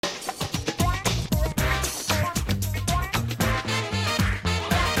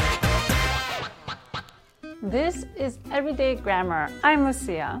This is Everyday Grammar. I'm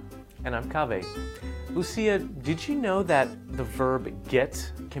Lucia. And I'm Kaveh. Lucia, did you know that the verb get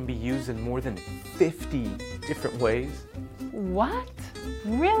can be used in more than 50 different ways? What?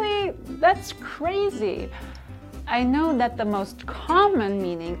 Really? That's crazy. I know that the most common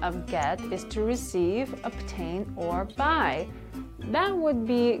meaning of get is to receive, obtain, or buy. That would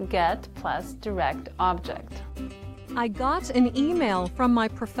be get plus direct object. I got an email from my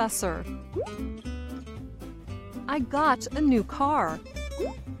professor. I got a new car.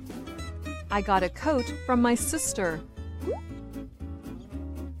 I got a coat from my sister.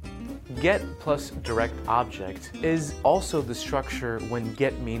 Get plus direct object is also the structure when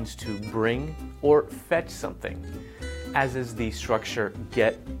get means to bring or fetch something, as is the structure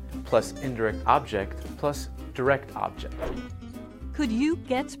get plus indirect object plus direct object. Could you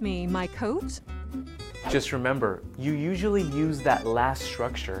get me my coat? Just remember, you usually use that last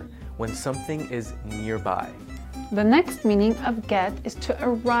structure when something is nearby. The next meaning of get is to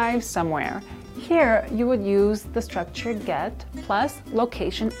arrive somewhere. Here, you would use the structure get plus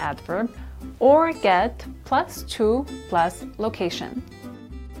location adverb or get plus to plus location.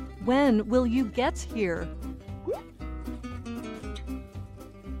 When will you get here?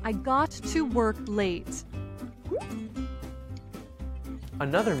 I got to work late.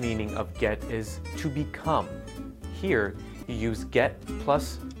 Another meaning of get is to become. Here, you use get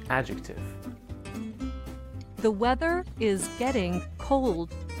plus adjective. The weather is getting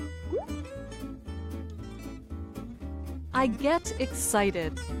cold. I get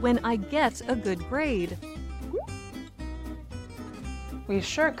excited when I get a good grade. We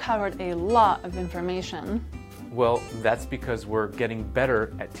sure covered a lot of information. Well, that's because we're getting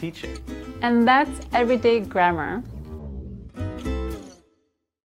better at teaching. And that's Everyday Grammar.